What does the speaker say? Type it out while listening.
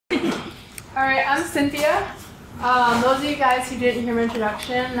Alright, I'm Cynthia. Those of you guys who didn't hear my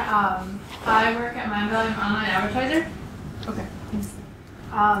introduction, I work at Mind Valley. I'm an online advertiser. Okay,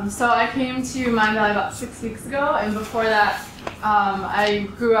 thanks. So I came to Mind Valley about 6 weeks ago, and before that, I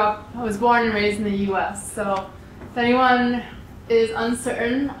was born and raised in the US. So if anyone is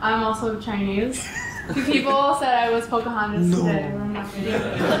uncertain, I'm also Chinese. Two people said I was Pocahontas today.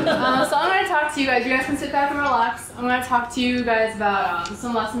 So I'm going to talk to you guys. You guys can sit back and relax. I'm going to talk to you guys about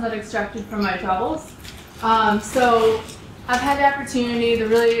some lessons I've extracted from my travels. So I've had the opportunity, the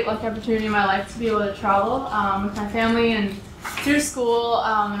really lucky opportunity in my life to be able to travel with my family and through school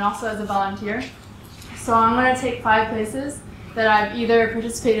and also as a volunteer. So I'm going to take 5 places that I've either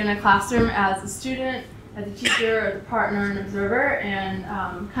participated in a classroom as a student, as a teacher, or as a partner and observer, and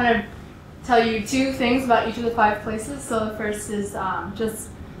kind of tell you 2 things about each of the 5 places. So the first is just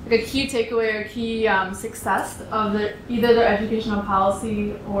like a key takeaway or key success of either their educational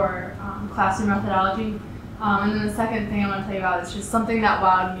policy or classroom methodology. And then the second thing I want to tell you about is just something that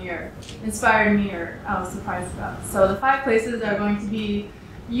wowed me or inspired me or I was surprised about. So the 5 places are going to be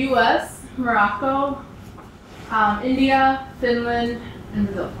US, Morocco, India, Finland, and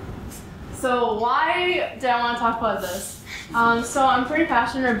Brazil. So why did I want to talk about this? So I'm pretty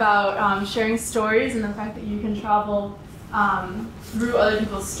passionate about sharing stories and the fact that you can travel through other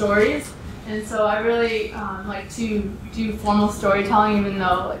people's stories. And so I really like to do formal storytelling, even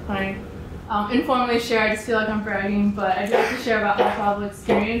though like when I informally share, I just feel like I'm bragging, but I do like to share about my travel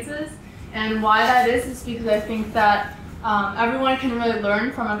experiences. And why that is because I think that everyone can really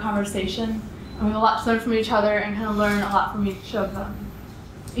learn from a conversation. And we have a lot to learn from each other and kind of learn a lot from each of them.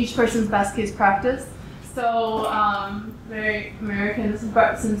 Each person's best case practice. So, very American, this is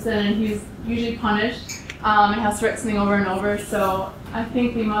Bart Simpson, and he's usually punished and has to write something over and over, so I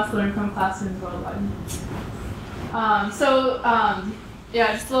think we must learn from classrooms worldwide.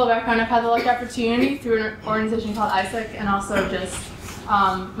 Yeah, just a little background. I've had the lucky opportunity through an organization called ISEC and also just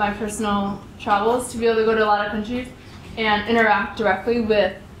my personal travels to be able to go to a lot of countries and interact directly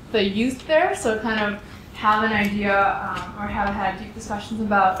with the youth there, so kind of have an idea or have had deep discussions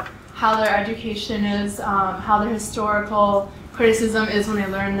about how their education is, how their historical criticism is when they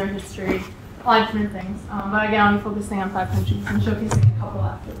learn their history, a lot of different things. But again, I'll be focusing on 5 countries and showcasing a couple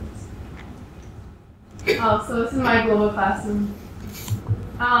afterwards. So this is my global classroom.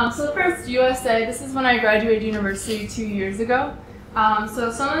 So the first, USA, this is when I graduated university 2 years ago. So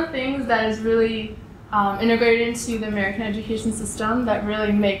some of the things that is really integrated into the American education system that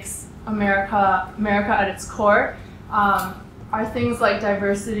really makes America at its core are things like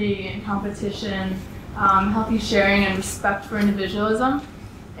diversity and competition, healthy sharing and respect for individualism.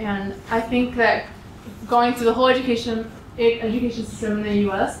 And I think that going through the whole education system in the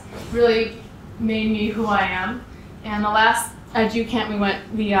US really made me who I am. And the last edu camp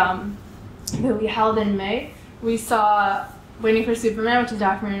we held in May, we saw Waiting for Superman, which is a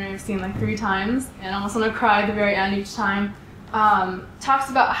documentary I've seen like 3 times, and I almost want to cry at the very end each time. Talks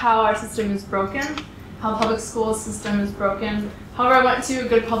about how our system is broken, how public school system is broken. However, I went to a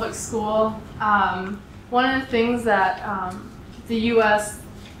good public school. One of the things that the U.S.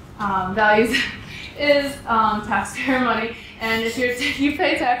 Values is taxpayer money, and if you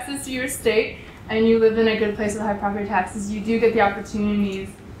pay taxes to your state and you live in a good place with high property taxes, you do get the opportunities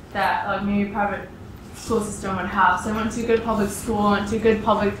that like maybe a private school system would have. So I went to a good public school, went to a good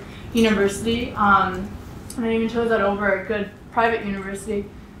public university, and I even chose that over a good private university.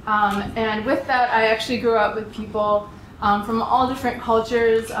 And with that, I actually grew up with people from all different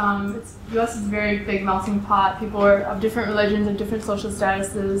cultures. The U.S. is a very big melting pot. People are of different religions and different social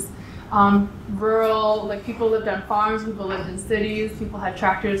statuses. Rural, like people lived on farms, people lived in cities, people had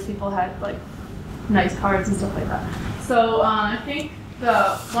tractors, people had like nice cars and stuff like that. So I think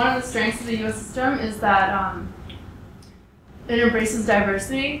one of the strengths of the U.S. system is that it embraces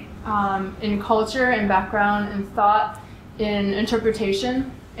diversity in culture and background and thought, in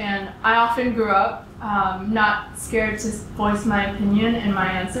interpretation. And I often grew up not scared to voice my opinion and my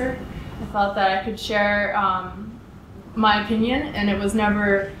answer. I felt that I could share my opinion, and it was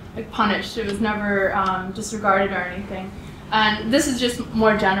never like punished. It was never disregarded or anything. And this is just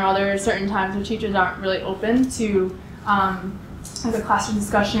more general. There are certain times when teachers aren't really open to like a classroom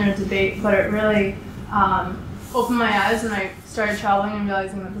discussion or debate, but it really opened my eyes when I started traveling and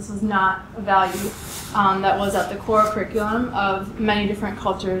realizing that this was not a value that was at the core curriculum of many different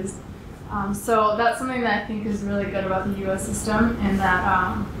cultures. So that's something that I think is really good about the U.S. system, and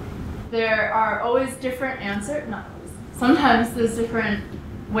that there are always different answers. Not always. Sometimes there's different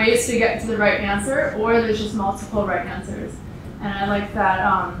ways to get to the right answer, or there's just multiple right answers. And I like that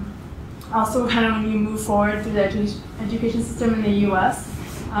also kind of when you move forward through the education system in the U.S.,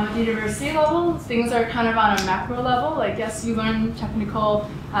 At the university level, things are kind of on a macro level. Like, yes, you learn technical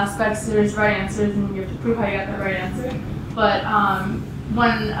aspects, there's right answers, and you have to prove how you got that right answer. But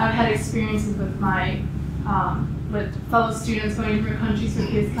when I've had experiences with with fellow students going to different countries for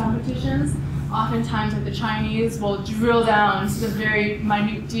quiz competitions, oftentimes like the Chinese will drill down to the very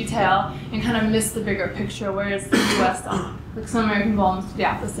minute detail and kind of miss the bigger picture, whereas the US, like some American volumes, the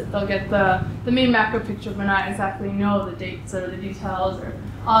opposite. They'll get the main macro picture but not exactly know the dates or the details or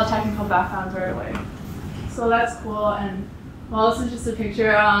all the technical backgrounds right away. So that's cool. And well, this is just a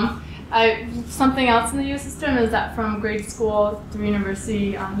picture. Something else in the US system is that from grade school through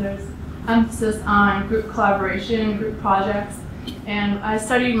university, there's emphasis on group collaboration, group projects. And I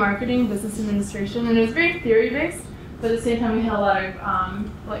studied marketing, business administration, and it was very theory-based, but at the same time we had a lot of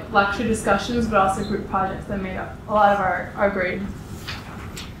like lecture discussions, but also group projects that made up a lot of our grade.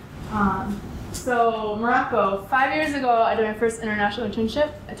 So Morocco, 5 years ago I did my first international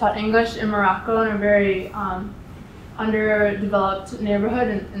internship. I taught English in Morocco in a very underdeveloped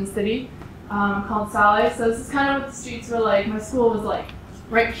neighborhood and city called Saleh. So this is kind of what the streets were like. My school was like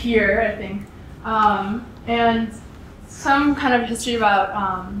right here, I think. And some kind of history about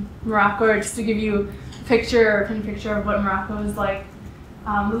Morocco, or just to give you a picture of what Morocco is like.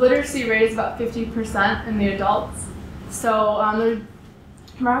 The literacy rate is about 50% in the adults. So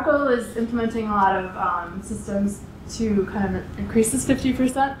Morocco is implementing a lot of systems to kind of increase this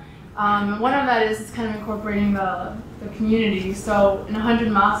 50%. One of that is kind of incorporating the community. So in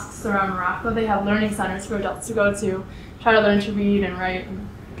 100 mosques around Morocco, they have learning centers for adults to go to, try to learn to read and write, and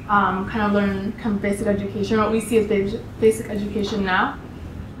kind of learn kind of basic education, what we see as basic education now.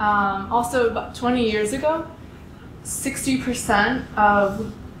 Also, about 20 years ago, 60%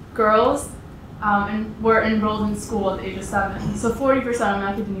 of girls were enrolled in school at the age of 7. So 40% of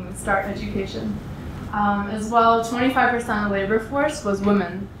them didn't even start education. As well, 25% of the labor force was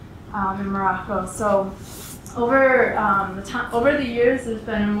women in Morocco. So over the years, there's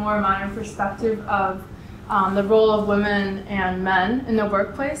been a more modern perspective of the role of women and men in the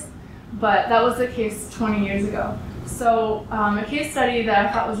workplace, but that was the case 20 years ago. So a case study that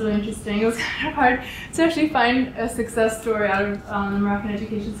I thought was really interesting, it was kind of hard to actually find a success story out of the Moroccan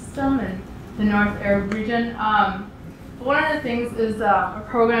education system in the North Arab region. But one of the things is a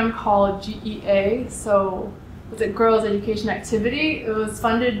program called GEA, so it's a Girls Education Activity. It was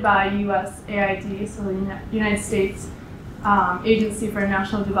funded by USAID, so the United States Agency for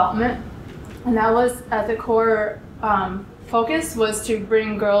International Development. And that was at the core focus was to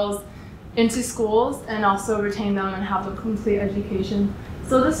bring girls into schools and also retain them and have a complete education.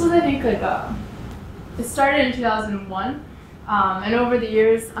 So this was, I think, like it started in 2001, and over the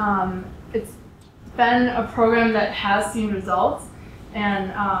years, it's been a program that has seen results,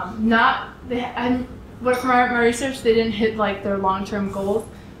 and from my research, they didn't hit like their long-term goals,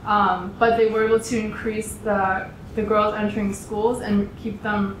 but they were able to increase the girls entering schools and keep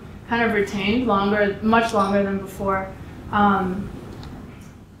them kind of retained much longer than before.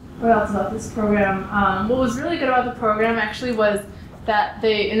 What else about this program? What was really good about the program actually was that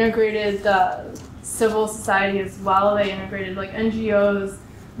they integrated the civil society as well. They integrated like NGOs,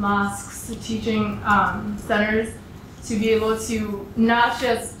 mosques, teaching centers to be able to not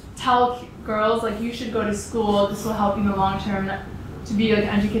just tell girls like you should go to school, this will help you in the long term, to be like an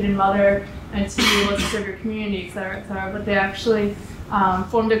educated mother and to be able to serve your community, et cetera, but they actually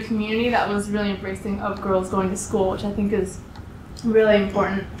formed a community that was really embracing of girls going to school, which I think is really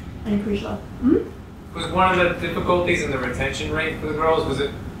important and crucial. Mm-hmm. Was one of the difficulties in the retention rate for the girls, was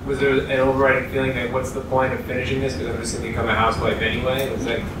there an overriding feeling that what's the point of finishing this because I'm just going to become a housewife anyway? It was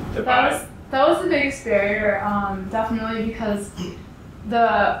like that was the biggest barrier, definitely, because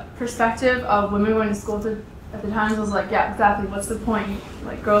the perspective of women going to school at the times was like, yeah, exactly, what's the point?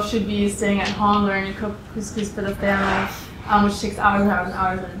 Like, girls should be staying at home learning to cook couscous for the family, which takes hours and hours and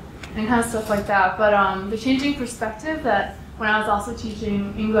hours and kind of stuff like that. But the changing perspective that when I was also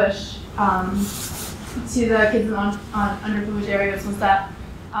teaching English to the kids in underprivileged areas was that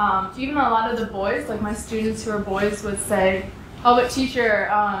even a lot of the boys, like my students who are boys, would say, oh, but teacher,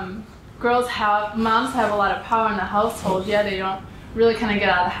 moms have a lot of power in the household. Yeah, they don't really kind of get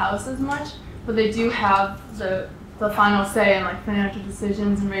out of the house as much, but they do have the final say in like financial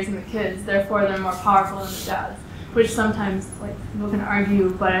decisions and raising the kids. Therefore, they're more powerful than the dads, which sometimes like people can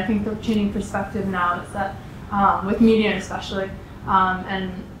argue. But I think the changing perspective now is that with media especially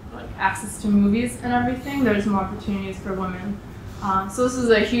and like access to movies and everything, there's more opportunities for women. So this was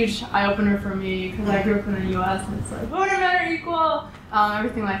a huge eye-opener for me because I grew up in the U.S. and it's like women and men are equal,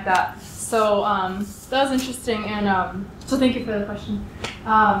 everything like that. So that was interesting, and so thank you for the question.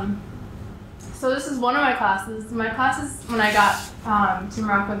 So this is one of my classes. My classes, when I got to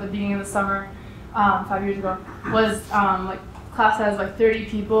Morocco at the beginning of the summer, 5 years ago, was like class has like 30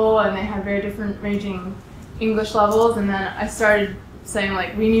 people, and they had very different ranging English levels. And then I started saying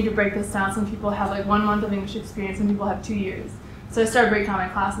like, we need to break this down. Some people have like 1 month of English experience, some people have 2 years. So I started breaking down my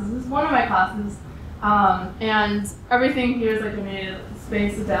classes. This is one of my classes, and everything here is like donated, like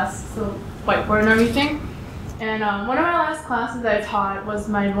space, a desk, so whiteboard and everything. And one of my last classes that I taught was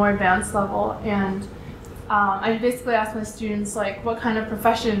my more advanced level, and I basically asked my students like what kind of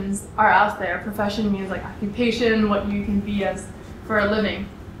professions are out there. Profession means like occupation, what you can be as for a living.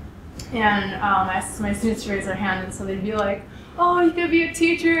 And I asked my students to raise their hand, and so they'd be like, oh, you could be a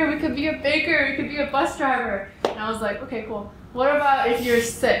teacher, we could be a baker, we could be a bus driver. And I was like, okay, cool. What about if you're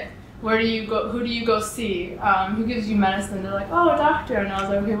sick? Where do you go? Who do you go see? Who gives you medicine? They're like, oh, a doctor. And I was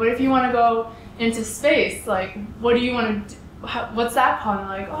like, okay, what if you want to go into space? Like, what do you want to do? What's that called? And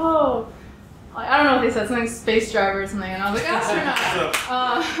they're like, oh, I don't know what they said, something space driver or something. And I was like,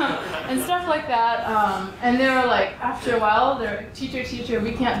 astronaut. And stuff like that. And they were like, after a while, they're like, teacher,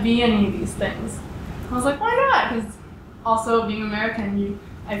 we can't be any of these things. I was like, why not? Because also being American,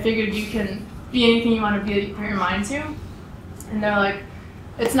 I figured you can be anything you want to be that you put your mind to. And they're like,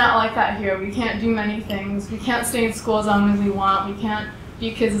 it's not like that here. We can't do many things. We can't stay in school as long as we want. We can't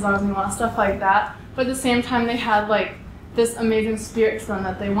be kids as long as we want, stuff like that. But at the same time, they had like this amazing spirit to them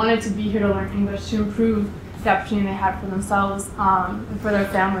that they wanted to be here to learn English, to improve the opportunity they had for themselves and for their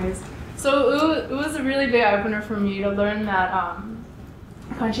families. So it was a really big eye-opener for me to learn that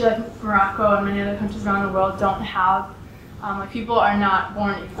a country like Morocco and many other countries around the world don't have like people are not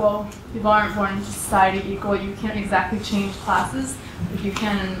born equal. People aren't born into society equal. You can't exactly change classes like you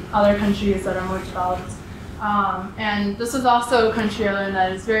can in other countries that are more developed. And this is also a country I learned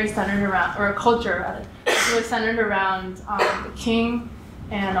that is very centered around, or a culture rather, it's really centered around the king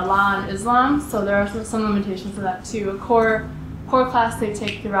and Allah and Islam. So there are some limitations to that too. A core class they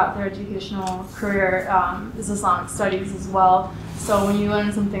take throughout their educational career is Islamic studies as well. So when you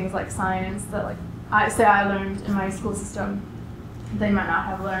learn some things like science that like I learned in my school system, they might not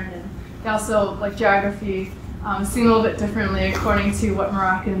have learned. And they also, like geography, see a little bit differently according to what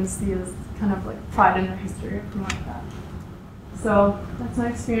Moroccans see as kind of like pride in their history or something like that. So that's my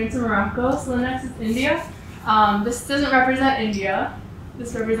experience in Morocco. So the next is India. This doesn't represent India.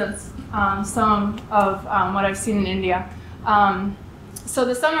 This represents some of what I've seen in India. So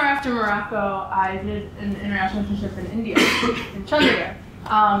the summer after Morocco, I did an international internship in India, in Chandigarh.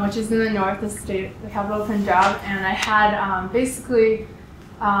 Which is in the north, the state, the capital of Punjab, and I had basically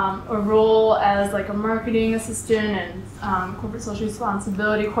a role as like a marketing assistant and corporate social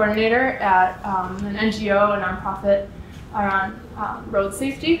responsibility coordinator at an NGO, a nonprofit around road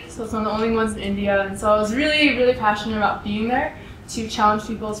safety. So it's one of the only ones in India, and so I was really, really passionate about being there to challenge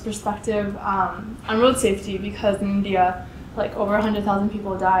people's perspective on road safety, because in India, like over 100,000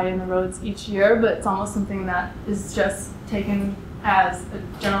 people die in the roads each year, but it's almost something that is just taken as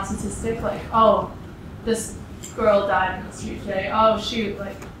a general statistic, like, oh, this girl died in the street today, oh shoot,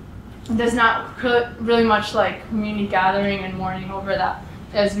 like, there's not really much like community gathering and mourning over that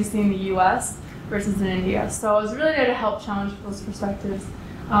as we see in the US versus in India. So I was really there to help challenge people's perspectives,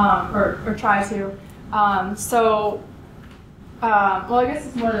 or try to. Well, I guess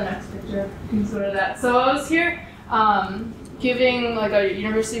it's more the next picture, consider that. So I was here giving like a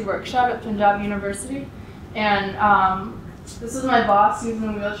university workshop at Punjab University, and this is my boss. He was in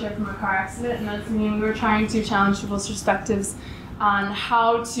a wheelchair from a car accident, and that's me. And we were trying to challenge people's perspectives on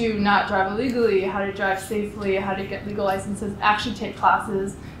how to not drive illegally, how to drive safely, how to get legal licenses, actually take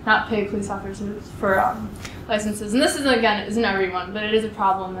classes, not pay police officers for licenses. And this is, again, isn't everyone, but it is a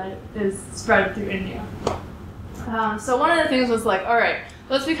problem that is spread through India. So one of the things was like, all right,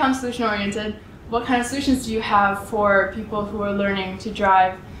 let's become solution-oriented. What kind of solutions do you have for people who are learning to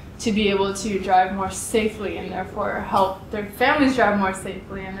drive, to be able to drive more safely and therefore help their families drive more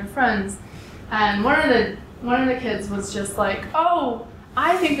safely and their friends? And one of the kids was just like, oh,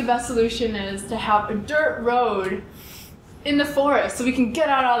 I think the best solution is to have a dirt road in the forest so we can get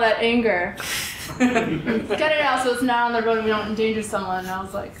out all that anger. Get it out so it's not on the road and we don't endanger someone. And I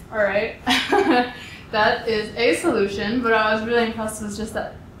was like, all right, that is a solution. But I was really impressed with just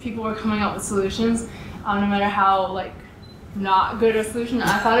that people were coming up with solutions, no matter how like not good a solution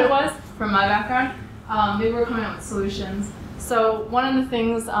I thought it was from my background. They were coming up with solutions. So one of the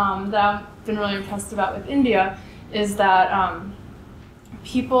things that I've been really impressed about with India is that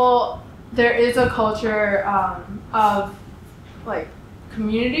there is a culture of like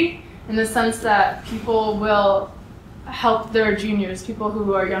community, in the sense that people will help their juniors, people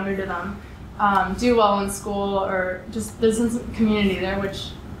who are younger to them, do well in school, or just there's some community there, which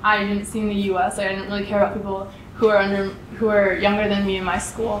I didn't see in the U.S. Like, I didn't really care about people who are younger than me in my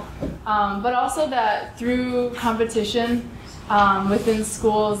school. But also that through competition within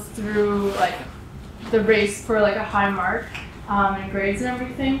schools, through like the race for like a high mark and grades and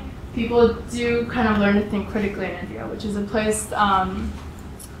everything, people do kind of learn to think critically in India, which is a place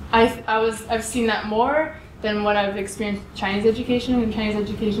I've seen that more than what I've experienced in Chinese education. And Chinese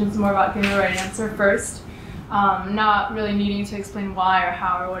education is more about getting the right answer first, not really needing to explain why or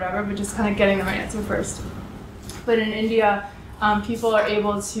how or whatever, but just kind of getting the right answer first. But in India, people are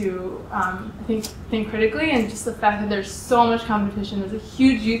able to think critically, and just the fact that there's so much competition, there's a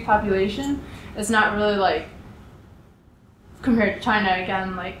huge youth population. It's not really like compared to China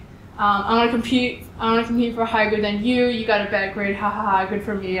again, like I want to compete for a higher grade than you. You got a bad grade, ha ha ha, good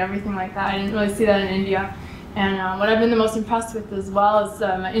for me, everything like that. I didn't really see that in India. And what I've been the most impressed with as well is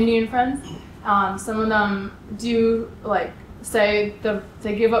my Indian friends. Some of them do like say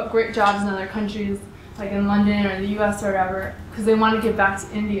they give up great jobs in other countries, like in London or the US or whatever, because they want to get back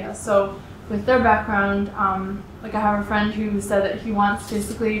to India. So with their background, like I have a friend who said that he wants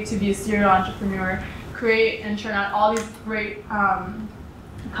basically to be a serial entrepreneur, create and churn out all these great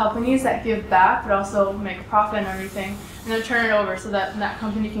companies that give back but also make a profit and everything, and then turn it over so that that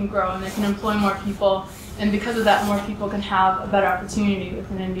company can grow and they can employ more people, and because of that more people can have a better opportunity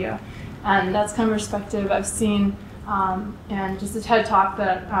within India. And that's kind of perspective I've seen, and just a TED talk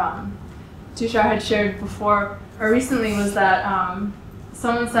that Tushar had shared before or recently was that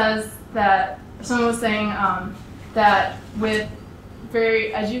someone was saying that with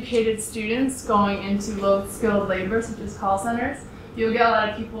very educated students going into low-skilled labor, such as call centers, you'll get a lot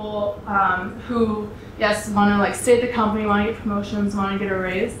of people who, yes, want to like stay at the company, want to get promotions, want to get a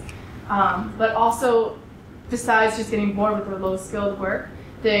raise, but also, besides just getting bored with their low-skilled work,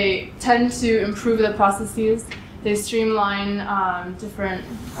 they tend to improve the processes. They streamline different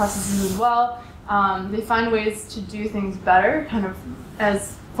processes as well. They find ways to do things better, kind of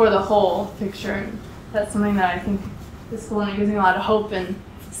as for the whole picture. And that's something that I think is cool, and it gives me a lot of hope in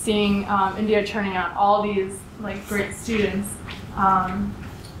seeing India turning out all these like great students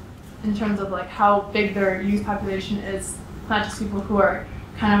in terms of like how big their youth population is. Not just people who are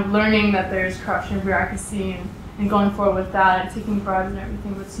kind of learning that there's corruption and bureaucracy and going forward with that and taking bribes and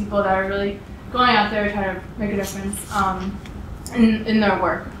everything, but people that are really going out there trying to make a difference in their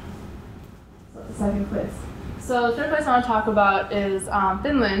work. So the second place. So the third place I want to talk about is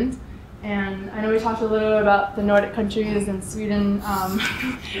Finland. And I know we talked a little bit about the Nordic countries and Sweden,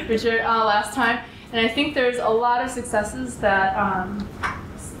 Richard, last time. And I think there's a lot of successes that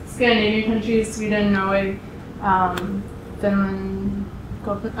Scandinavian countries, Sweden, Norway, Finland,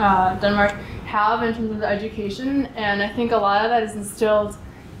 Denmark, have in terms of education. And I think a lot of that is instilled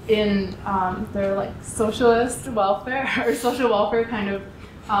in their like socialist welfare or social welfare kind of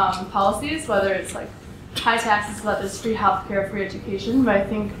policies, whether it's like high taxes so that there's free healthcare, free education. But I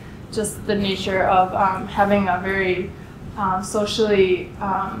think just the nature of having a very socially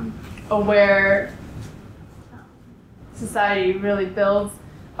aware society really builds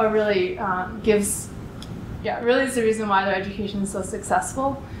or really really is the reason why their education is so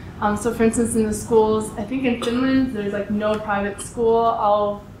successful. So for instance, in the schools, I think in Finland there's like no private school.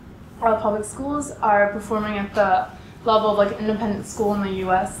 All public schools are performing at the level of like independent school in the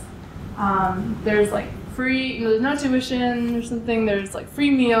US. There's like free, there's no tuition or something, there's like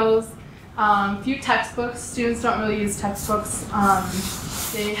free meals, few textbooks. Students don't really use textbooks.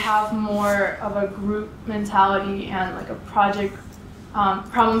 They have more of a group mentality and like a project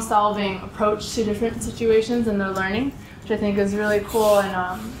problem solving approach to different situations in their learning, which I think is really cool. And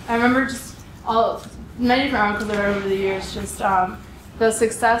I remember just many different articles I've read over the years, just the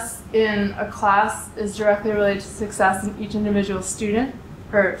success in a class is directly related to success in each individual student.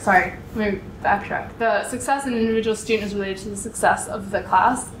 Or sorry, let me backtrack. The success in an individual student is related to the success of the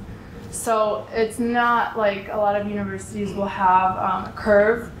class. So it's not like a lot of universities will have a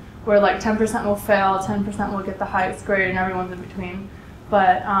curve where like 10% will fail, 10% will get the highest grade, and everyone's in between.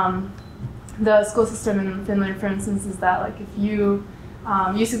 But the school system in Finland, for instance, is that like if you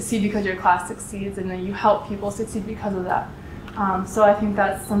succeed because your class succeeds, and then you help people succeed because of that. So I think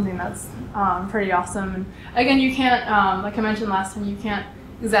that's something that's pretty awesome. And again, you can't, like I mentioned last time, you can't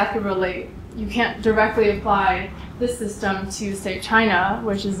exactly relate. You can't directly apply this system to, say, China,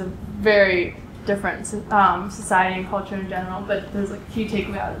 which is a very different society and culture in general, but there's like a key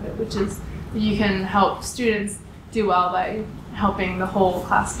takeaway out of it, which is that you can help students do well by helping the whole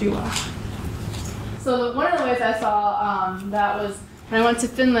class do well. So one of the ways I saw that was when I went to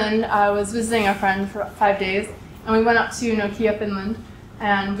Finland. I was visiting a friend for 5 days, and we went up to Nokia, Finland,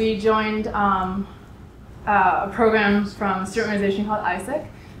 and we joined a program from a student organization called ISEC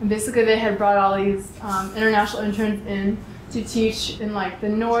And basically they had brought all these international interns in to teach in like the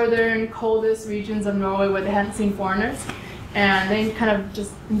northern, coldest regions of Norway where they hadn't seen foreigners. And they kind of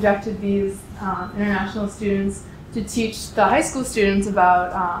just injected these international students to teach the high school students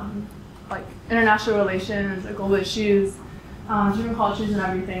about like international relations, or global issues, different cultures and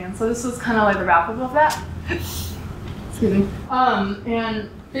everything. And so this was kind of like the wrap-up of that. Excuse me. And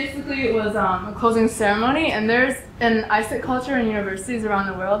basically it was a closing ceremony, and there's in Iceland culture in universities around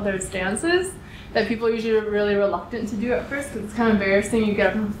the world, there's dances that people usually are really reluctant to do at first because it's kind of embarrassing. You get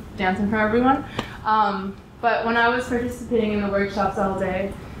up and dance in front of everyone. But when I was participating in the workshops all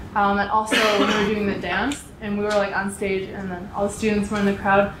day, and also when we were doing the dance, and we were like on stage, and then all the students were in the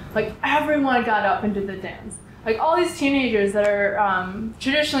crowd, like everyone got up and did the dance. Like all these teenagers that are,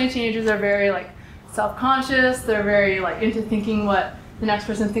 traditionally teenagers are very like self-conscious, they're very like into thinking what the next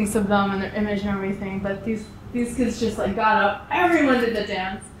person thinks of them and their image and everything, but these kids just like got up, everyone did the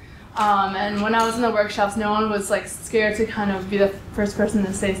dance. And when I was in the workshops, no one was like scared to kind of be the first person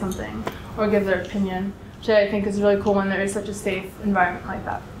to say something or give their opinion, which I think is really cool when there is such a safe environment like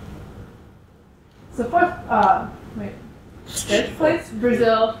that. So fifth place,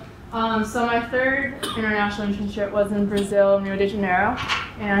 Brazil. So my third international internship was in Brazil, Rio de Janeiro,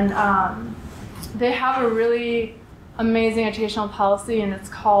 and they have a really amazing educational policy, and it's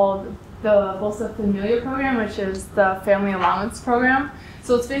called the Bolsa Familia program, which is the family allowance program.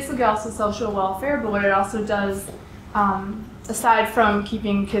 So it's basically also social welfare, but what it also does, aside from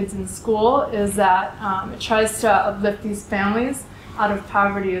keeping kids in school, is that it tries to uplift these families out of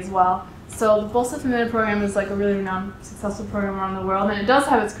poverty as well. So the Bolsa Familia program is like a really renowned, successful program around the world, and it does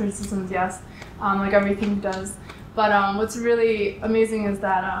have its criticisms, yes, like everything does. But what's really amazing is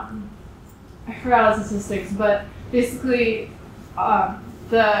that, I forgot all the statistics, but basically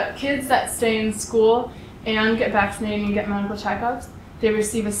the kids that stay in school and get vaccinated and get medical checkups, they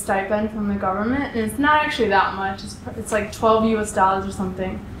receive a stipend from the government, and it's not actually that much. It's like $12 US or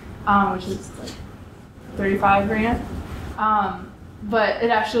something, which is like 35 grand. But it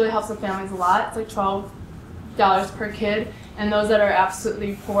actually helps the families a lot. It's like $12 per kid, and those that are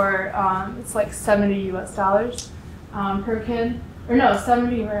absolutely poor, it's like $70 US per kid. Or no,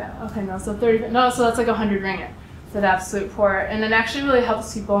 70, okay, no, so 30, no, so that's like 100 ringgit for the absolute poor. And it actually really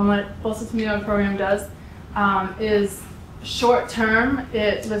helps people, and what Bolsa Familia program does is short term,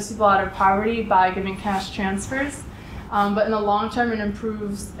 it lifts people out of poverty by giving cash transfers, but in the long term, it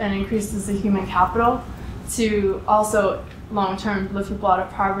improves and increases the human capital to also long term lift people out of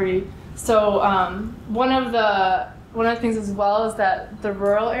poverty. So one of the things as well is that the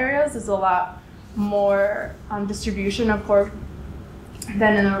rural areas is a lot more distribution of poor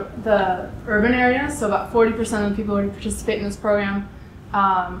than in the urban areas. So about 40% of the people who participate in this program,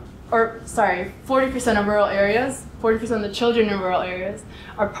 40% of rural areas, 40% of the children in rural areas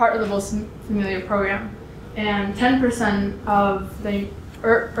are part of the Bolsa Familia program. And 10% of the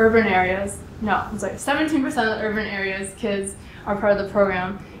urban areas, 17% of the urban areas kids are part of the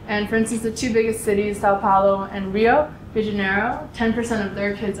program. And for instance, the two biggest cities, Sao Paulo and Rio de Janeiro, 10% of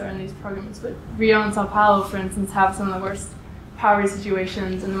their kids are in these programs. But Rio and Sao Paulo, for instance, have some of the worst poverty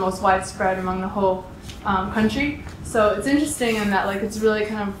situations and the most widespread among the whole country. So it's interesting in that like it's really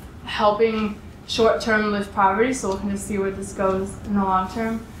kind of helping short-term lift poverty, so we'll kind of see where this goes in the long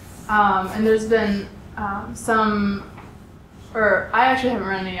term. And there's been I actually haven't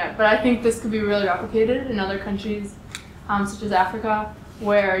run it yet, but I think this could be really replicated in other countries, such as Africa,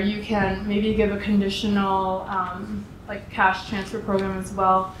 where you can maybe give a conditional like cash transfer program as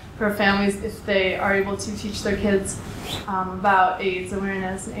well for families if they are able to teach their kids about AIDS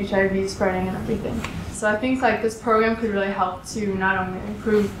awareness and HIV spreading and everything. So I think like this program could really help to not only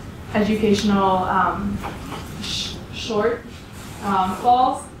improve educational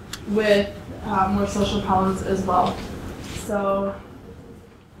shortfalls with more social problems as well. So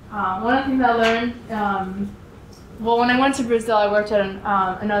one of the things I learned, when I went to Brazil, I worked at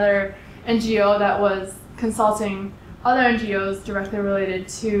another NGO that was consulting other NGOs directly related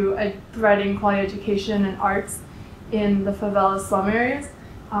to providing quality education and arts in the favela slum areas.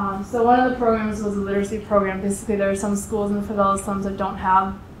 So one of the programs was a literacy program. Basically, there are some schools in the favela slums that don't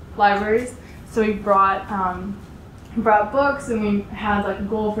have libraries. So we brought books, and we had like a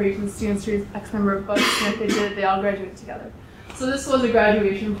goal for each of the students to read X number of books, and if they did it, they all graduated together. So this was a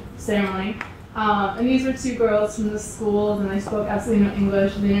graduation ceremony. And these were two girls from the schools, and they spoke absolutely no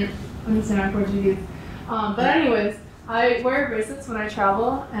English, and they didn't understand our Portuguese. But anyways, I wear bracelets when I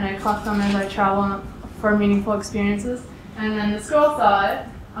travel, and I collect them as I travel for meaningful experiences. And then this girl saw it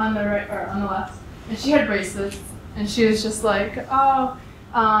on the right or on the left, and she had bracelets, and she was just like, "Oh,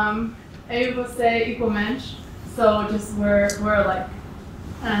 você igualmente." So just we're like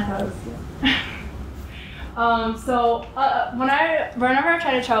and I thought it was cute. Whenever I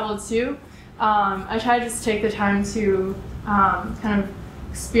try to travel too, I try to just take the time to kind of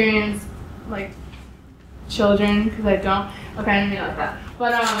experience like children, because I don't. Okay, I didn't mean it like that.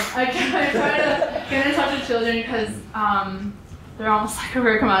 But I try to get in touch with children because they're almost like a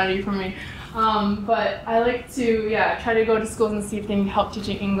rare commodity for me. But I like to, try to go to schools and see if they need help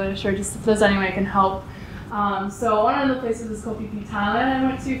teaching English, or just if there's any way I can help. So one of the places is Koh Phi Phi, Thailand. I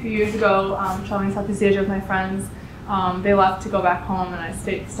went to a few years ago, traveling Southeast Asia with my friends. They left to go back home, and I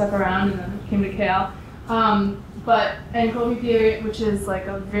stuck around, and then came to KL. But in Koh Phi Phi, which is like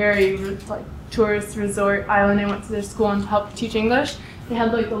a very tourist resort island, I went to their school and helped teach English. They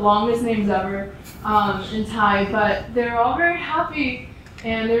had like the longest names ever in Thai, but they were all very happy,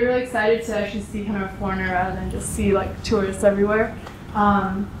 and they were really excited to actually see kind of a foreigner rather than just see like tourists everywhere.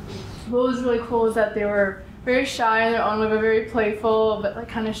 What was really cool is that they were very shy in their own way, but very playful, but like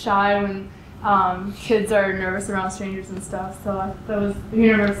kind of shy when kids are nervous around strangers and stuff. So that was a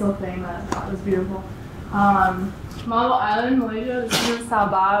universal thing that I thought was beautiful. Malbo Island, Malaysia, this is in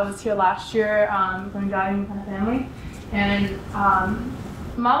Sabah. I was here last year going diving with my family. And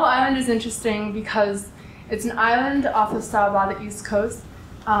Malbo Island is interesting because it's an island off of Sabah, the east coast.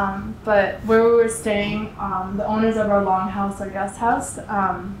 But where we were staying, the owners of our longhouse, our guest house,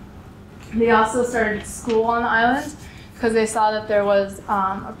 they also started school on the island because they saw that there was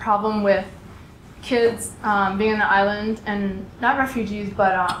a problem with kids being on the island, and not refugees,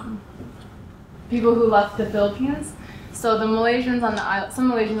 but people who left the Philippines. So the Malaysians on the island,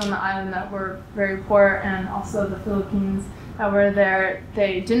 some Malaysians on the island that were very poor, and also the Philippines that were there,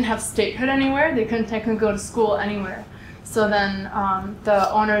 they didn't have statehood anywhere. They couldn't go to school anywhere. So then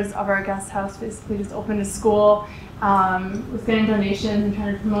the owners of our guest house basically just opened a school with getting donations and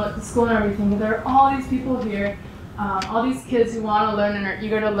trying to promote the school and everything. There are all these people here, all these kids who want to learn and are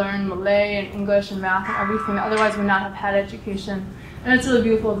eager to learn Malay and English and math and everything that otherwise would not have had education. And it's really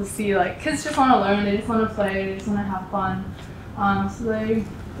beautiful to see, like, kids just want to learn, they just want to play, they just want to have fun.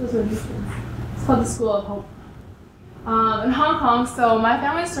 Those are these kids. It's called the School of Hope. In Hong Kong, so my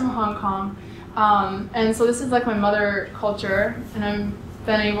family's from Hong Kong, and so this is like my mother culture, and I've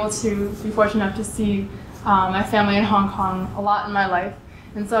been able to be fortunate enough to see my family in Hong Kong a lot in my life.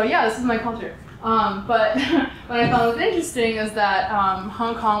 And so this is my culture. But what I found was interesting is that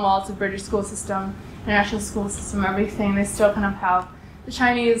Hong Kong, while it's a British school system, international school system, everything, they still kind of have the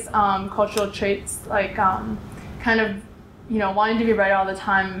Chinese cultural traits, like kind of, wanting to be right all the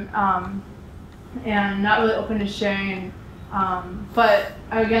time, and not really open to sharing. But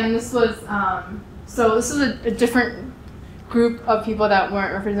again, this was a different group of people that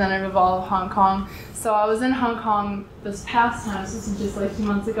weren't representative of all of Hong Kong. So I was in Hong Kong this past time, so this is just like 2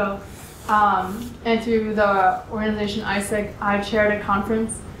 months ago, and through the organization ISIC, I chaired a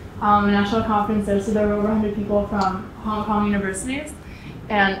conference, a national conference there, so there were over 100 people from Hong Kong universities.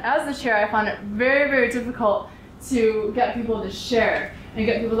 And as the chair, I found it very, very difficult to get people to share and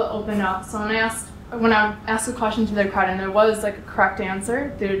get people to open up. So when I asked a question to their crowd and there was like a correct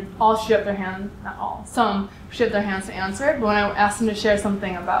answer, they would all shoot up their hand, not all, some shoot up their hands to answer it. But when I asked them to share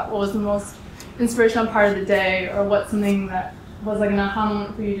something about what was the most inspirational part of the day, or what something that was like an aha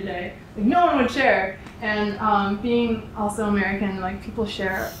moment for you today, like no one would share. And being also American, like people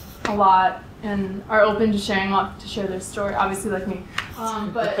share a lot and are open to sharing a lot, to share their story, obviously like me.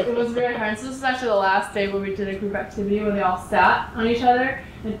 But it was very hard. So this was actually the last day where we did a group activity where they all sat on each other.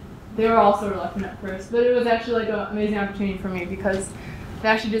 And they were also reluctant at first, but it was actually like an amazing opportunity for me because they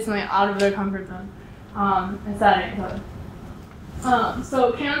actually did something out of their comfort zone and sat on each other.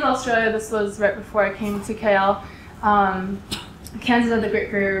 So Cairns, Australia, this was right before I came to KL. Cairns had the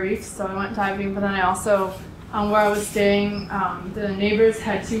Great Barrier Reef, so I went diving, but then I also, where I was staying, the neighbors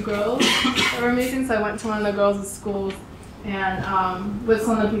had 2 girls that were amazing, so I went to one of the girls' schools and with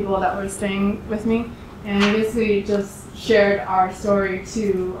some of the people that were staying with me, and we basically just shared our story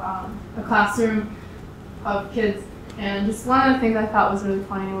to a classroom of kids. And just one of the things I thought was really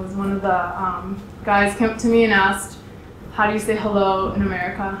funny was one of the guys came up to me and asked, "How do you say hello in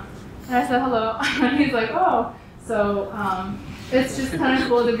America?" And I said, "Hello." And he's like, "Oh." So it's just kind of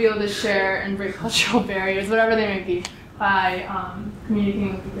cool to be able to share and break cultural barriers, whatever they may be, by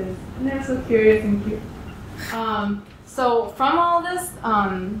communicating with the kids. And they're so curious and cute. So from all this,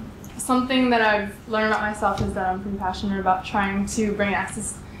 something that I've learned about myself is that I'm pretty passionate about trying to bring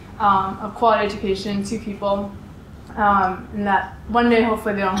access of quality education to people, and that one day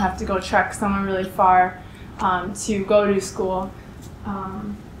hopefully they don't have to go trek somewhere really far to go to school.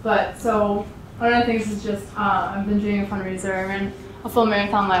 But so one of the things is just I've been doing a fundraiser. I ran a full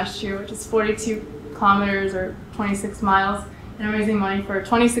marathon last year, which is 42 kilometers or 26 miles, and I'm raising money for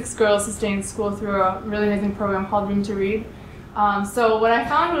 26 girls to stay in school through a really amazing program called Room to Read. So what I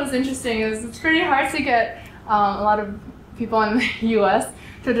found was interesting is it's pretty hard to get a lot of people in the U.S.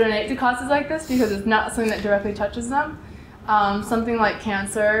 to donate to causes like this because it's not something that directly touches them. Something like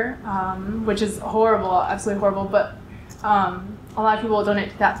cancer, which is horrible, absolutely horrible, but a lot of people will donate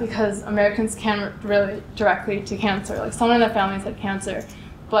to that because Americans can relate directly to cancer. Like someone in their families had cancer,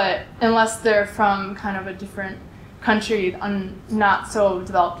 but unless they're from kind of a different country, not so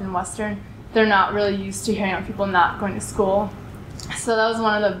developed in Western, they're not really used to hearing about people not going to school. So that was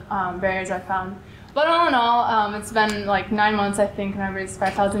one of the barriers I found. But all in all, it's been like 9 months, I think, and I've raised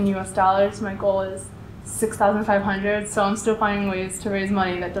 $5,000 US. My goal is 6,500, so I'm still finding ways to raise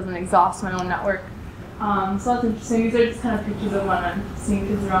money that doesn't exhaust my own network. So that's interesting. These are just kind of pictures of when I'm seeing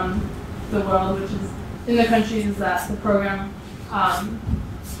kids around the world, which is in the countries that the program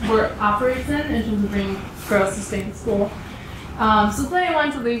operates in terms of bringing girls to stay in school. So something I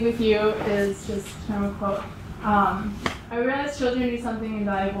wanted to leave with you is just kind of a quote. I realize children do something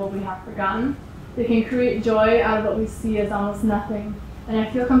invaluable we have forgotten. They can create joy out of what we see as almost nothing, and I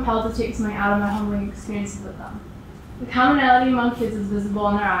feel compelled to take something out of my humbling experiences with them. The commonality among kids is visible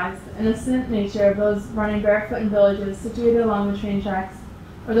in their eyes, the innocent nature of those running barefoot in villages situated along the train tracks,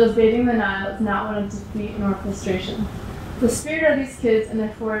 or those bathing the Nile is not one of defeat nor frustration. The spirit of these kids and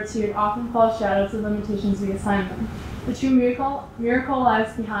their fortitude often falls shadow to the limitations we assign them. The true miracle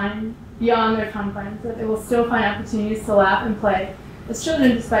lies beyond their confines, that they will still find opportunities to laugh and play as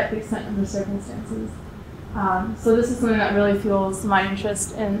children despite the extent of their circumstances. So this is something that really fuels my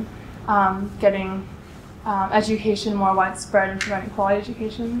interest in getting education more widespread and providing quality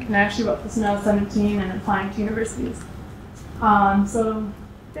education. And I actually wrote this when I was 17 and applying to universities. So,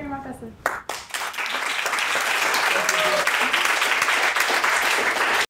 very much essay.